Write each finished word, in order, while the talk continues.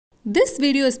This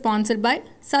video is sponsored by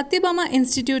Satyabama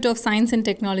Institute of Science and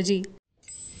Technology.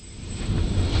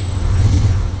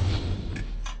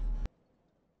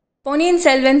 Ponniyin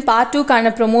Selvan part 2க்கான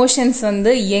promotions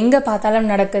வந்து எங்க பார்த்தாலும்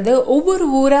நடக்குது. ஒவ்வொரு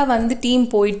ஊரா வந்து டீம்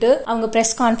போயிட்டு அவங்க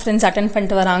பிரஸ் கான்ஃபரன்ஸ் அட்டென்ட்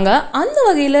பண்ணிட்டு வராங்க. அந்த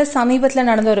வகையில சமீபத்துல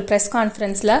நடந்த ஒரு பிரஸ்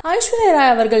கான்ஃபரன்ஸ்ல ஐஸ்வர்யா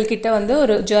ராய் அவர்கள் கிட்ட வந்து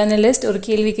ஒரு ஜேர்னலிஸ்ட் ஒரு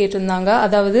கேள்வி கேட்டிருந்தாங்க.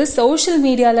 அதாவது சோஷியல்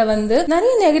மீடியால வந்து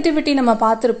நிறைய நெகட்டிவிட்டி நம்ம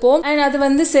பார்த்திருப்போம். அண்ட் அது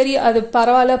வந்து சரி, அது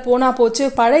பரவாயில்ல, போனா போச்சு,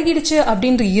 பழகிடுச்சு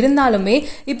அப்படின்ட்டு இருந்தாலுமே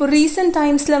இப்போ ரீசெண்ட்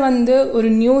டைம்ஸ்ல வந்து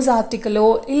ஒரு நியூஸ் ஆர்டிக்கலோ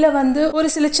இல்ல வந்து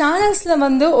ஒரு சில சேனல்ஸ்ல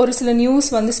வந்து ஒரு சில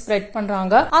நியூஸ் வந்து ஸ்ப்ரெட்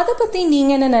பண்றாங்க. அதை பத்தி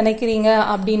நீங்க என்ன நினைக்கிறீங்க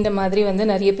அப்படின்ற மாதிரி வந்து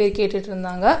நிறைய பேர் கேட்டுட்டு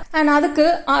இருந்தாங்க. அண்ட் அதுக்கு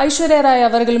ஐஸ்வர்யா ராய்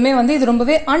அவர்களுமே வந்து இது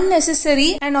ரொம்பவே அன்னெசரி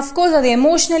அண்ட் அஃப்கோர்ஸ் அது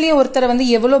எமோஷனலி ஒருத்தரை வந்து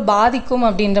எவ்வளவு பாதிக்கும்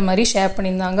அப்படின்ற மாதிரி ஷேர்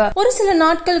பண்ணியிருந்தாங்க. ஒரு சில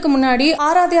நாட்களுக்கு முன்னாடி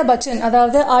ஆராத்யா பச்சன்,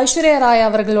 அதாவது ஐஸ்வர்யா ராய்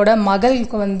அவர்களோட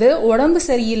மகளுக்கு வந்து உடம்பு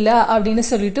சரியில்லை அப்படின்னு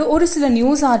சொல்லிட்டு ஒரு சில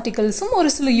நியூஸ் ஆர்டிகல்ஸும்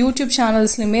ஒரு சில யூடியூப்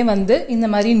சேனல்ஸ்லயுமே வந்து இந்த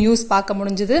மாதிரி நியூஸ் பார்க்க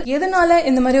முடிஞ்சது. எதனால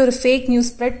இந்த மாதிரி ஒரு ஃபேக்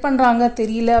நியூஸ் ஸ்ப்ரெட் பண்றாங்க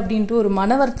தெரியல அப்படின்ட்டு ஒரு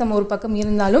மனவருத்தம் ஒரு பக்கம்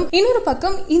இருந்தாலும், இன்னொரு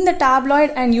பக்கம் இந்த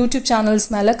டாப்லாய்ட் அண்ட் யூடியூப் சேனல்ஸ்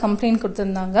மேல கம்ப்ளைண்ட்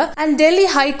கொடுத்திருந்தாங்க. அண்ட் டெல்லி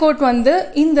ஹைகோர்ட் வந்து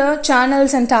இந்த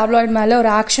சேனல்ஸ் அண்ட் டாப்லாய்ட் மேல ஒரு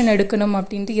ஆக்ஷன் எடுக்கணும்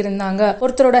அப்படின்ட்டு இருந்தாங்க.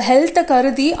 ஒருத்தரோட ஹெல்த்தை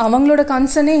கருதி அவங்களோட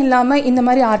கன்சர்னே இல்லாம இந்த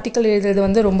மாதிரி ஆர்டிகல் எழுதுறது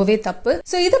வந்து ரொம்பவே தப்பு.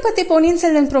 சோ இத பத்தி பொன்னியின்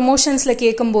செல்வன் ப்ரொமோஷன்ஸ்ல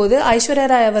கேட்கும் போது ஐஸ்வர்யா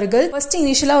ராய் அவர்கள் ஃபர்ஸ்ட்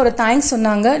இனிஷியலா ஒரு தேங்க்ஸ்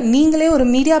சொன்னாங்க. நீங்களே ஒரு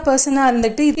மீடியா பர்சனா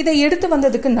இருந்துட்டு இதை எடுத்து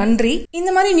வந்ததுக்கு நன்றி.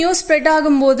 இந்த மாதிரி நியூஸ் ஸ்ப்ரெட்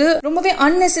ஆகும்போது ரொம்பவே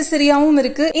அன்னெசரியாவும்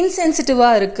இருக்கு,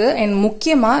 இன்சென்சிட்டிவா இருக்கு, அண்ட்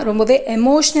முக்கியமா ரொம்பவே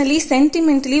எமோஷனலி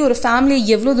சென்டிமெண்டலி ஒரு ஃபேமிலி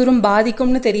எவ்வளவு தூரம்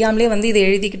பாதிக்கும்னு தெரியாமலே வந்து இதை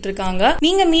எழுதிக்கிட்டு இருக்காங்க.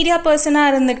 நீங்க மீடியா பர்சனா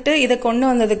இருந்துட்டு இதை கொண்டு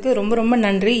வந்ததுக்கு ரொம்ப ரொம்ப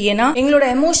நன்றி. ஏன்னா எங்களோட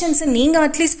எமோஷன்ஸ் நீங்க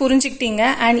அட்லீஸ்ட் புரிஞ்சுக்கிட்டீங்க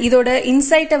அண்ட் இதோட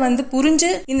இன்சைட்டை வந்து புரிஞ்சு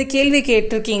இந்த கேள்வி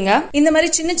கேட்டிருக்கீங்க. இந்த மாதிரி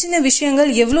சின்ன சின்ன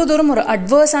விஷயங்கள் எவ்வளவு தூரம் ஒரு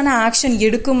அட்வர்ஸான ஆக்ஷன்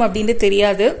எடுக்கும் அப்படின்னு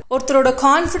தெரியாது. ஒருத்தரோட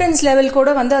கான்பிடன்ஸ் லெவல்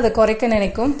கூட வந்து அதை குறைக்க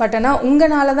நினைக்கும். பட் ஆனா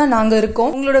உங்களாலதான் நாங்க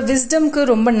இருக்கோம். உங்களோட விஸ்டம்க்கு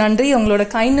ரொம்ப நன்றி, உங்களோட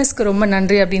கைண்ட்னஸ்க்கு ரொம்ப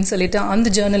நன்றி அப்படின்னு சொல்லிட்டு அந்த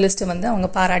ஜேர்னலிஸ்ட் வந்து அவங்க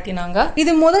பாராட்டினாங்க.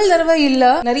 இது முதல் தடவை இல்ல,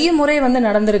 நிறைய முறை வந்து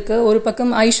நடந்திருக்கு. ஒரு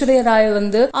பக்கம் ஐஸ்வர்யா ராய்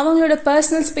வந்து அவங்களோட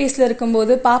பர்சனல் ஸ்பேஸ்ல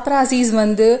இருக்கும்போது பாப்பராசிஸ்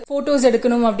வந்து போட்டோஸ்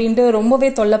எடுக்கணும் அப்படின்ட்டு ரொம்பவே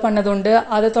தொல்லை பண்ணதுண்டு.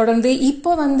 அதை தொடர்ந்து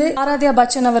இப்போ வந்து ஆராத்யா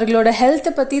பச்சன் அவர்களோட ஹெல்த்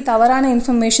பத்தி தவறான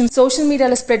இன்ஃபர்மேஷன் சோஷியல்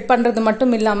மீடியால ஸ்ப்ரெட் பண்றது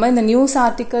மட்டும் இல்லாம இந்த நியூஸ்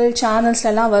ஆர்டிகல் சேனல்ஸ்ல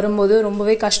எல்லாம் வரும்போது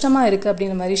ரொம்பவே கஷ்டமா இருக்கு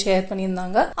அப்படின்ற மாதிரி ஷேர்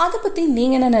பண்ணியிருந்தாங்க. அதை பத்தி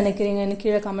நீங்க என்ன நினைக்கிறீங்கன்னு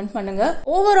கீழே கமெண்ட் பண்ணுங்க.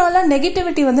 ஓவராலா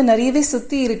நெகட்டிவிட்டி வந்து நிறையவே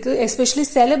சுத்தி இருக்கு. எஸ்பெஷலி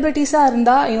செலிபிரிட்டிஸா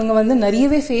இருந்தா இவங்க வந்து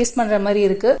நிறையவே ஃபேஸ் பண்ற மாதிரி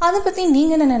இருக்கு. அதை பத்தி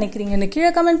நீங்க என்ன நினைக்கிறீங்கன்னு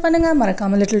கீழே கமெண்ட் பண்ணுங்க.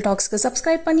 மறக்காம லிட்டில் டாக்ஸ்க்கு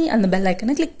சப்ஸ்கிரைப் பண்ணி அந்த பெல்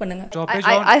ஐக்கனை கிளிக் பண்ணுங்க.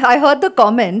 I heard the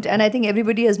comment and I think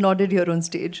everybody has nodded here on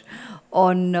stage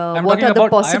on what are the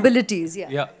possibilities.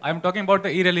 Yeah, I'm talking about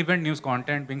the irrelevant news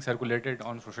content being circulated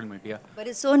on social media. But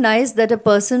it's so nice that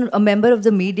a member of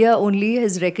the media only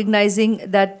is recognizing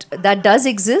that does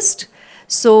exist.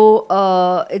 So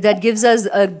that gives us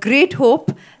a great hope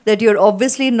that you're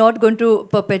obviously not going to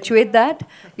perpetuate that.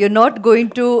 You're not going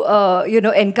to,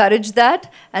 encourage that.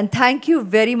 And thank you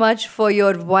very much for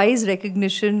your wise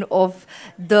recognition of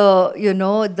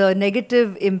the negative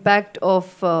impact of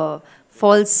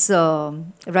false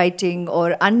writing or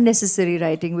unnecessary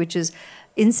writing, which is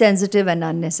insensitive and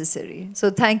unnecessary. So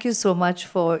thank you so much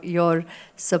for your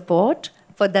support,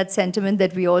 for that sentiment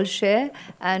that we all share,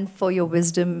 and for your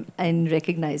wisdom in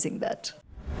recognizing that.